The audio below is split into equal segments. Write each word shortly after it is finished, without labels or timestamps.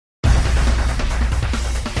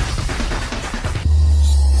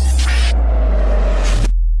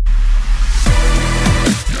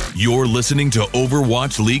You're listening to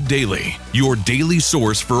Overwatch League Daily, your daily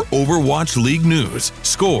source for Overwatch League news,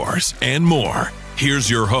 scores, and more. Here's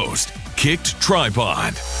your host,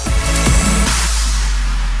 KickedTripod.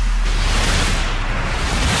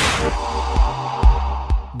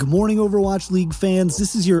 Good morning, Overwatch League fans.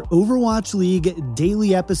 This is your Overwatch League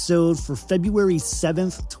daily episode for February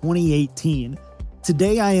 7th, 2018.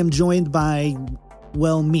 Today I am joined by,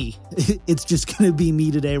 well, me. It's just going to be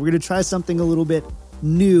me today. We're going to try something a little bit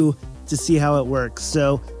new to see how it works.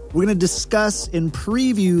 So we're going to discuss and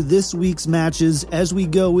preview this week's matches as we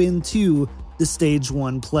go into the Stage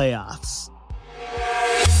 1 playoffs.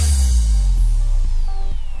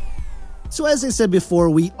 So as I said before,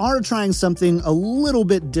 we are trying something a little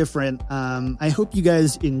bit different. I hope you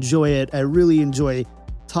guys enjoy it. I really enjoy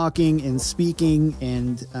talking and speaking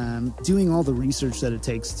and doing all the research that it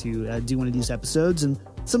takes to do one of these episodes. And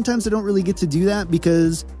sometimes I don't really get to do that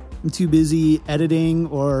because I'm too busy editing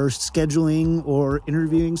or scheduling or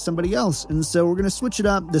interviewing somebody else. And so we're going to switch it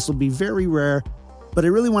up. This will be very rare, but I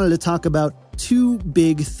really wanted to talk about two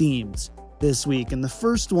big themes this week. And the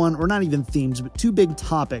first one, or not even themes, but two big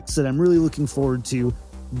topics that I'm really looking forward to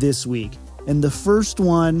this week. And the first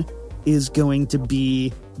one is going to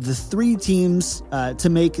be the three teams to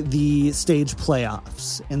make the stage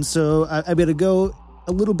playoffs. And so I'm going to go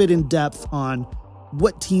a little bit in depth on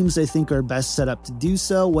what teams I think are best set up to do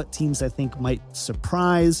so, what teams I think might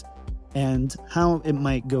surprise, and how it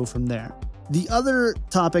might go from there. The other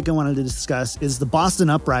topic I wanted to discuss is the Boston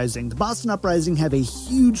Uprising. The Boston Uprising have a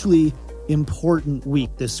hugely important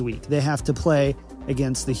week this week. They have to play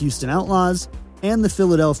against the Houston Outlaws and the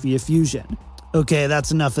Philadelphia Fusion. Okay,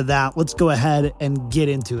 that's enough of that. Let's go ahead and get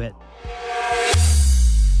into it.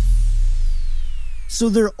 So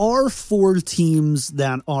there are four teams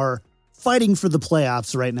that are fighting for the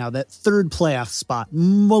playoffs right now, that third playoff spot,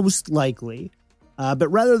 most likely. But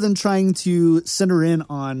rather than trying to center in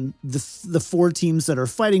on the four teams that are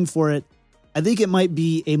fighting for it, I think it might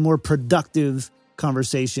be a more productive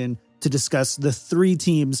conversation to discuss the three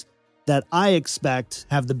teams that I expect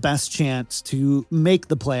have the best chance to make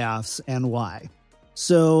the playoffs and why.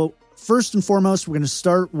 So first and foremost, we're going to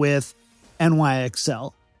start with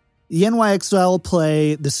NYXL. The NYXL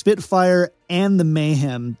play the Spitfire and the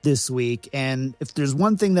Mayhem this week, and if there's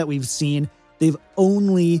one thing that we've seen, they've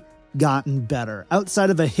only gotten better. Outside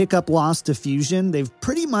of a hiccup loss to Fusion, they've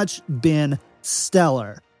pretty much been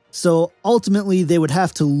stellar. So ultimately, they would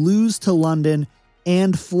have to lose to London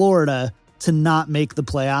and Florida to not make the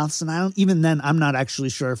playoffs, and I'm not actually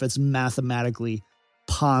sure if it's mathematically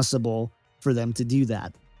possible for them to do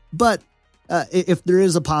that. But if there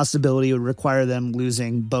is a possibility, it would require them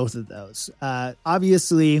losing both of those.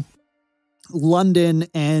 Obviously, London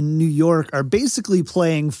and New York are basically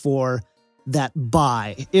playing for that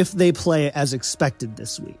bye if they play as expected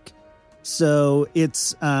this week. So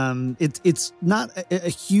it's not a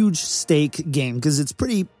huge stake game because it's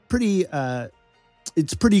pretty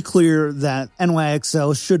clear that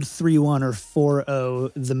NYXL should 3-1 or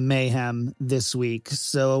 4-0 the Mayhem this week.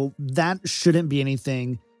 So that shouldn't be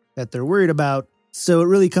anything that they're worried about. So it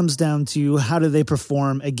really comes down to how do they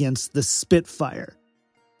perform against the Spitfire.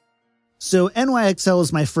 So NYXL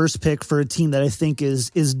is my first pick for a team that I think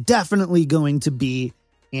is definitely going to be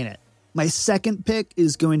in it. My second pick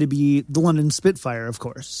is going to be the London Spitfire, of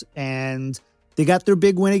course. And they got their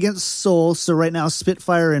big win against Seoul. So right now,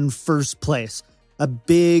 Spitfire in first place. A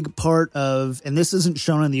big part of, and this isn't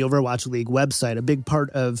shown on the Overwatch League website, a big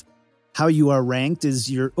part of how you are ranked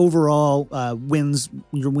is your overall wins,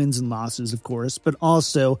 your wins and losses, of course, but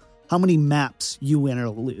also how many maps you win or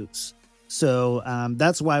lose. So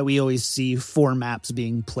that's why we always see 4 maps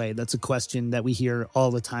being played. That's a question that we hear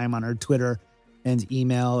all the time on our Twitter and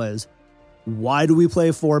email is, why do we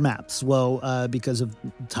play 4 maps? Well, because of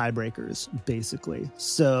tiebreakers, basically.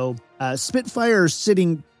 So Spitfire is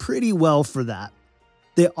sitting pretty well for that.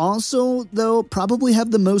 They also, though, probably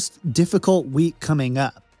have the most difficult week coming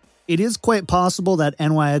up. It is quite possible that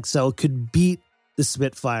NYXL could beat the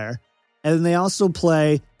Spitfire. And they also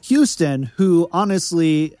play Houston, who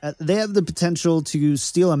honestly, they have the potential to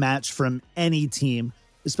steal a match from any team,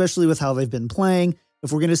 especially with how they've been playing.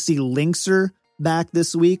 If we're going to see Linkser back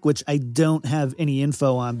this week, which I don't have any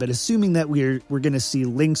info on, but assuming that we're going to see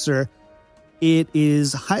Linkser, it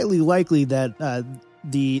is highly likely that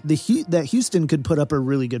that Houston could put up a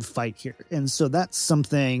really good fight here. And so that's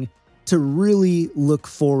something to really look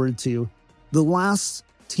forward to. The last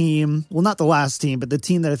team, well, not the last team, but the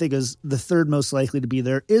team that I think is the third most likely to be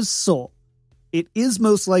there is Seoul. It is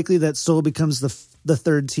most likely that Seoul becomes the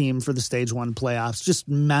third team for the Stage 1 playoffs, just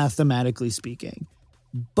mathematically speaking.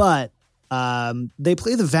 But they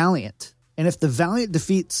play the Valiant, And if the Valiant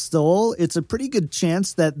defeats Seoul, it's a pretty good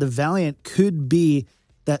chance that the Valiant could be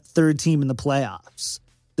that third team in the playoffs.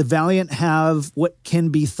 The Valiant have what can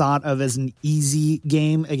be thought of as an easy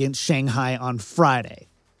game against Shanghai on Friday.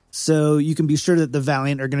 So you can be sure that the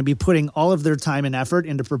Valiant are going to be putting all of their time and effort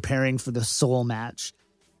into preparing for the Seoul match.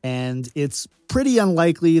 And it's pretty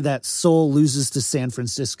unlikely that Seoul loses to San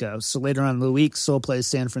Francisco. So later on in the week, Seoul plays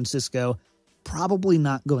San Francisco. Probably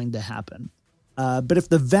not going to happen. But if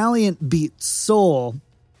the Valiant beat Seoul,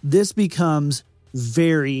 this becomes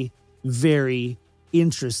very, very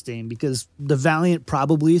interesting because the Valiant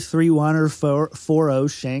probably 3-1 or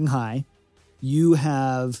 4-0 Shanghai. You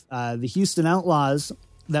have the Houston Outlaws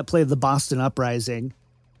that play the Boston Uprising,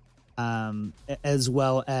 as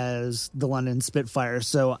well as the London Spitfire.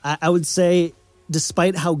 So I would say,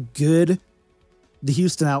 despite how good the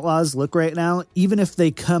Houston Outlaws look right now, even if they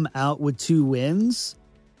come out with 2 wins,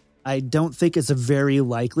 I don't think it's very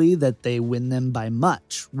likely that they win them by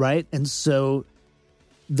much, right? And so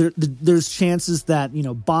there's chances that,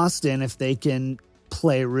 Boston, if they can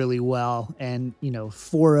play really well and,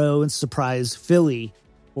 4-0 and surprise Philly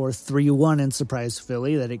or 3-1 and surprise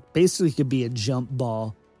Philly, that it basically could be a jump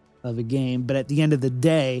ball of a game. But at the end of the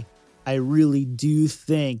day, I really do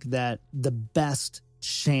think that the best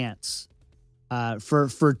chance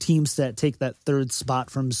for teams that take that third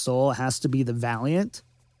spot from Seoul has to be the Valiant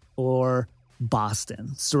or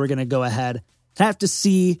Boston. So we're going to go ahead, have to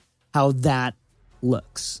see how that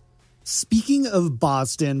looks. Speaking of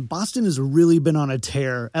Boston has really been on a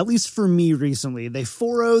tear, at least for me recently. They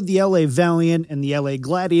 4-0'd the LA Valiant and the LA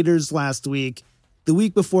Gladiators last week. The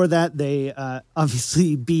week before that, they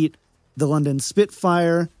obviously beat the London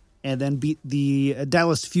Spitfire and then beat the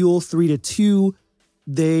Dallas Fuel 3-2.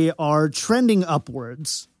 They are trending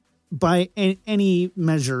upwards by any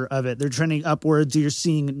measure of it. They're trending upwards. You're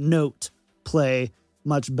seeing Note play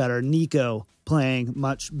much better. Nico playing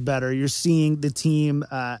much better. You're seeing the team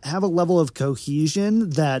have a level of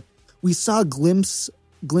cohesion that we saw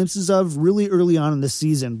glimpses of really early on in the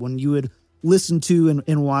season. When you would listen to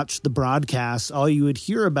and watch the broadcast, all you would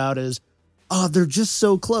hear about is, oh, they're just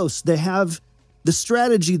so close. They have the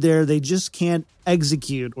strategy there. They just can't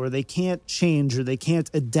execute, or they can't change, or they can't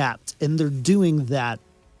adapt. And they're doing that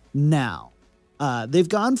now. They've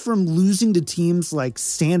gone from losing to teams like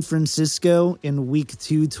San Francisco in week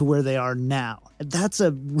 2 to where they are now. That's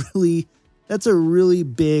a really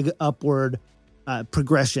big upward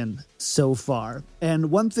progression so far. And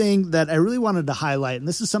one thing that I really wanted to highlight, and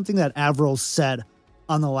this is something that Avril said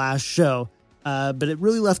on the last show, but it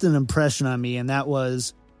really left an impression on me, and that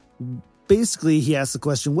was basically he asked the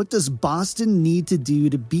question, what does Boston need to do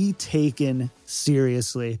to be taken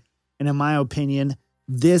seriously? And in my opinion,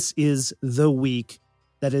 this is the week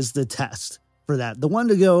that is the test for that. The one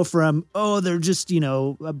to go from, oh, they're just,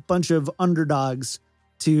 a bunch of underdogs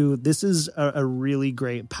to this is a really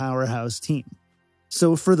great powerhouse team.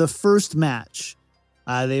 So for the first match,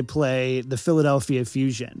 they play the Philadelphia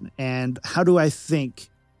Fusion. And how do I think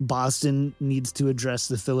Boston needs to address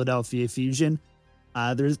the Philadelphia Fusion?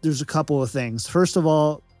 There's a couple of things. First of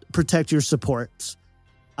all, protect your supports.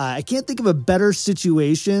 I can't think of a better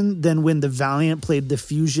situation than when the Valiant played the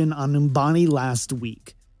Fusion on Umbani last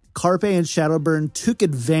week. Carpe and Shadowburn took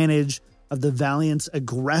advantage of the Valiant's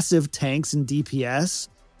aggressive tanks and DPS,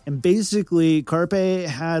 and basically Carpe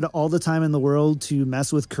had all the time in the world to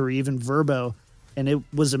mess with Kariv and Verbo, and it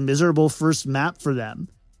was a miserable first map for them.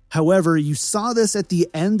 However, you saw this at the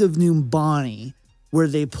end of Numbani, where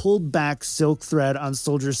they pulled back Silk Thread on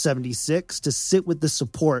Soldier 76 to sit with the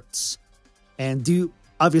supports and do.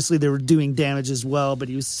 Obviously, they were doing damage as well, but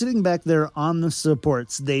he was sitting back there on the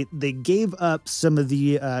supports. They gave up some of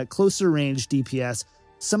the closer range DPS,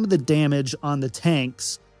 some of the damage on the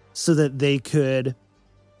tanks, so that they could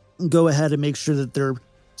go ahead and make sure that their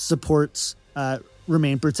supports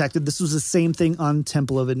remain protected. This was the same thing on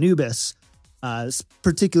Temple of Anubis.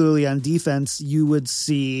 Particularly on defense, you would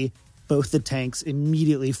see both the tanks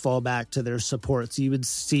immediately fall back to their supports. You would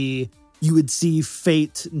see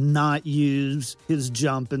Fate not use his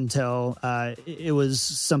jump until it was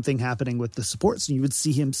something happening with the supports, and you would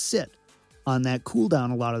see him sit on that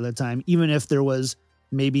cooldown a lot of the time, even if there was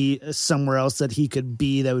maybe somewhere else that he could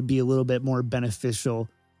be that would be a little bit more beneficial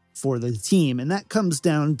for the team. And that comes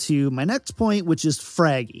down to my next point, which is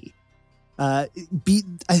Fraggy. I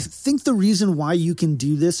think the reason why you can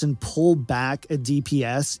do this and pull back a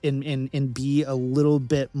DPS and be a little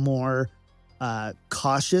bit more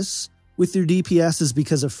cautious with your DPS is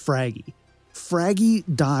because of Fraggy. Fraggy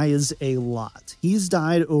dies a lot. He's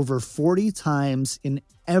died over 40 times in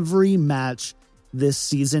every match this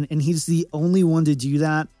season, and he's the only one to do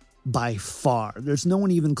that by far. There's no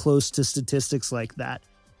one even close to statistics like that.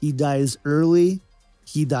 He dies early.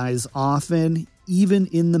 He dies often, even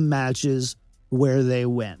in the matches where they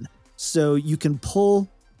win. So you can pull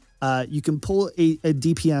a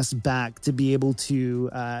DPS back to be able to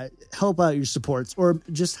help out your supports, or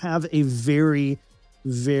just have a very,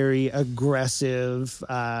 very aggressive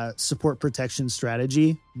support protection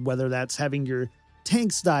strategy, whether that's having your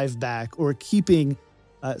tanks dive back or keeping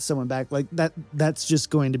someone back. Like that's just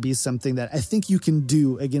going to be something that I think you can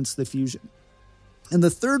do against the Fusion. And the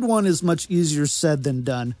third one is much easier said than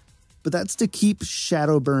done, but that's to keep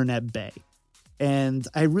Shadowburn at bay. And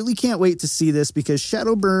I really can't wait to see this, because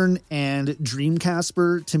Shadowburn and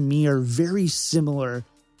Dreamcasper to me are very similar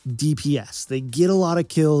DPS. They get a lot of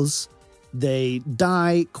kills. They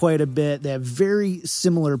die quite a bit. They have very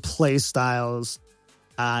similar play styles.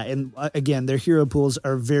 And again, their hero pools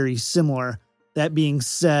are very similar. That being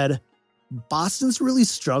said, Boston's really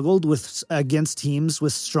struggled against teams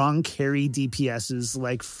with strong carry DPSs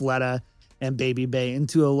like Fleta and Baby Bay, and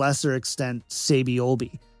to a lesser extent,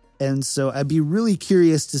 Sabiolbi. And so I'd be really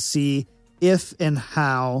curious to see if and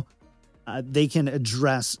how they can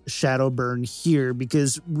address Shadowburn here,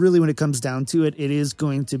 because really when it comes down to it, it is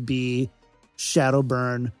going to be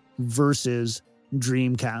Shadowburn versus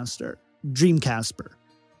Dreamcasper.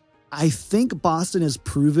 I think Boston has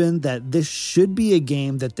proven that this should be a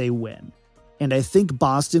game that they win. And I think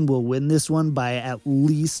Boston will win this one by at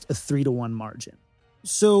least a 3-1 margin.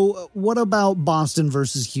 So what about Boston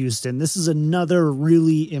versus Houston? This is another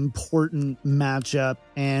really important matchup.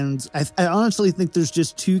 And I honestly think there's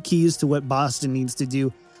just two keys to what Boston needs to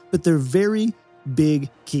do, but they're very big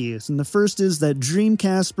keys. And the first is that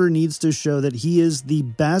Dreamcasper needs to show that he is the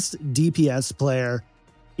best DPS player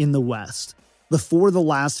in the West. Before the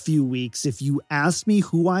last few weeks, if you asked me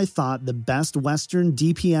who I thought the best Western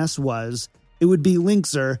DPS was, it would be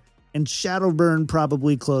Linkser, and Shadowburn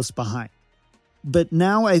probably close behind. But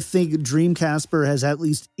now I think Dreamcasper has at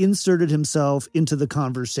least inserted himself into the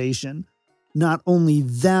conversation. Not only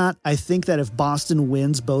that, I think that if Boston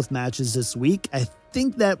wins both matches this week, I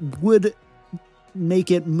think that would make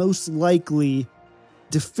it most likely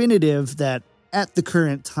definitive that at the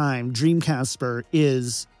current time, Dreamcasper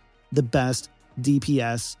is the best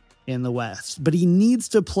DPS in the West. But he needs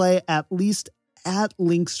to play at least at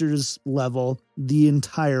Linkser's level the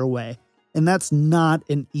entire way. And that's not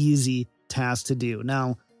an easy task to do.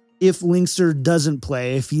 Now, if Linkser doesn't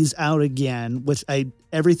play, if he's out again, which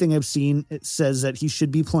everything I've seen, it says that he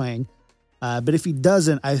should be playing. But if he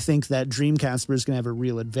doesn't, I think that Dreamcasper is going to have a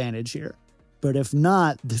real advantage here. But if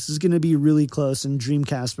not, this is going to be really close, and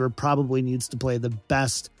Dreamcasper probably needs to play the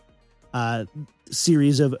best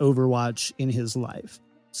series of Overwatch in his life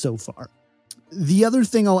so far. The other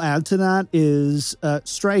thing I'll add to that is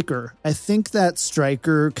Striker. I think that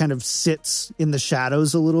Striker kind of sits in the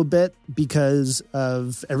shadows a little bit because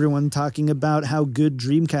of everyone talking about how good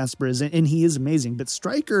Dreamcasper is, and he is amazing. But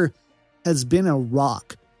Striker has been a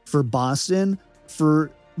rock for Boston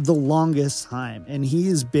for the longest time, and he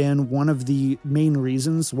has been one of the main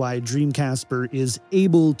reasons why Dreamcasper is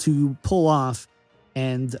able to pull off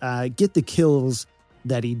and get the kills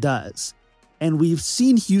that he does. And we've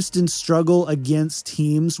seen Houston struggle against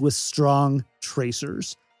teams with strong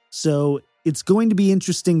tracers. So it's going to be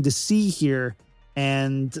interesting to see here.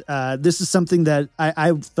 And this is something that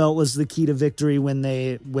I felt was the key to victory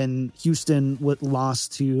when Houston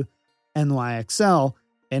lost to NYXL.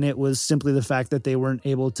 And it was simply the fact that they weren't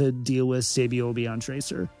able to deal with Sabiolbi on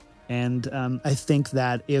Tracer. And I think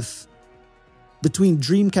that if between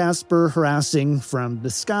Dreamcasper harassing from the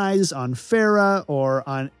skies on Pharah or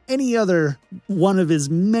on any other one of his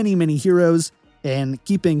many, many heroes, and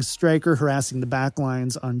keeping Striker harassing the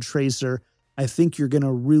backlines on Tracer, I think you're going to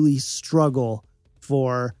really struggle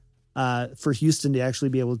for Houston to actually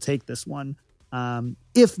be able to take this one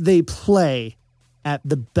if they play at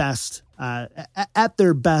the best, at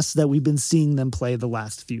their best that we've been seeing them play the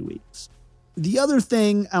last few weeks. The other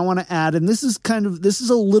thing I want to add, and this is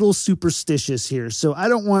a little superstitious here, so I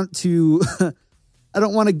don't want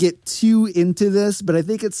to get too into this, but I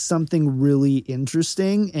think it's something really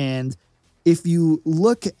interesting. And if you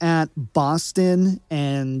look at Boston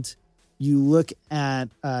and you look at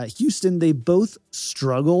Houston, they both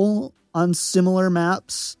struggle on similar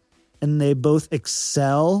maps, and they both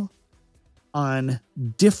excel on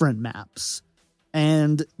different maps.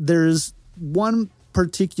 And there's one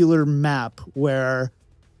particular map where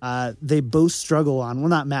they both struggle on, well,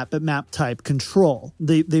 not map, but map type, Control.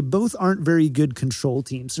 They both aren't very good Control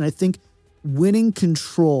teams. And I think winning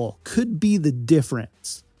Control could be the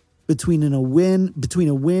difference between a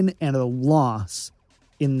win and a loss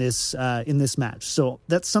in this match. So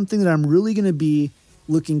that's something that I'm really going to be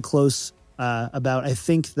looking close about. I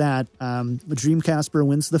think that Dream Casper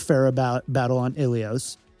wins the Pharah battle on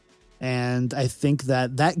Ilios, and I think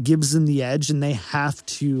that gives them the edge, and they have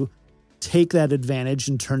to take that advantage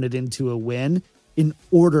and turn it into a win in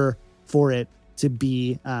order for it to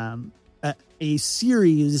be a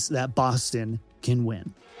series that Boston can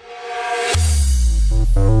win.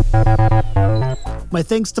 My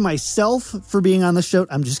thanks to myself for being on the show.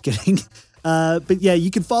 I'm just kidding. But yeah,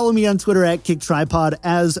 you can follow me on Twitter at KickedTripod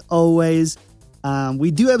as always.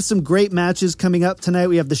 We do have some great matches coming up tonight.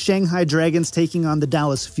 We have the Shanghai Dragons taking on the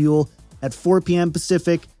Dallas Fuel at 4 p.m.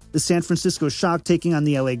 Pacific. The San Francisco Shock taking on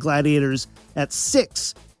the LA Gladiators at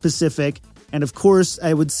 6 Pacific. And of course,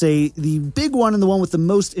 I would say the big one and the one with the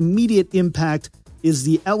most immediate impact is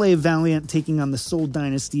the LA Valiant taking on the Seoul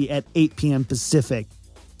Dynasty at 8 p.m. Pacific.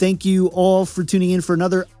 Thank you all for tuning in for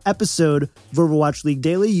another episode of Overwatch League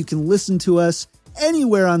Daily. You can listen to us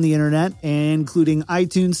anywhere on the internet, including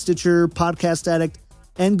iTunes, Stitcher, Podcast Addict,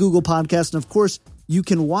 and Google Podcast. And of course, you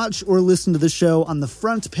can watch or listen to the show on the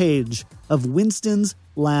front page of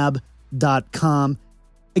winstonslab.com.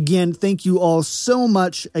 Again, thank you all so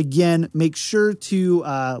much. Again, make sure to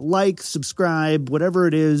like, subscribe, whatever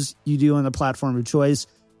it is you do on the platform of choice.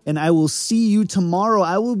 And I will see you tomorrow.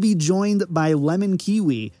 I will be joined by Lemon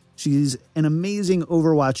Kiwi. She's an amazing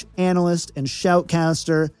Overwatch analyst and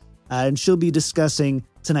shoutcaster, and she'll be discussing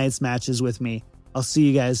tonight's matches with me. I'll see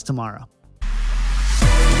you guys tomorrow.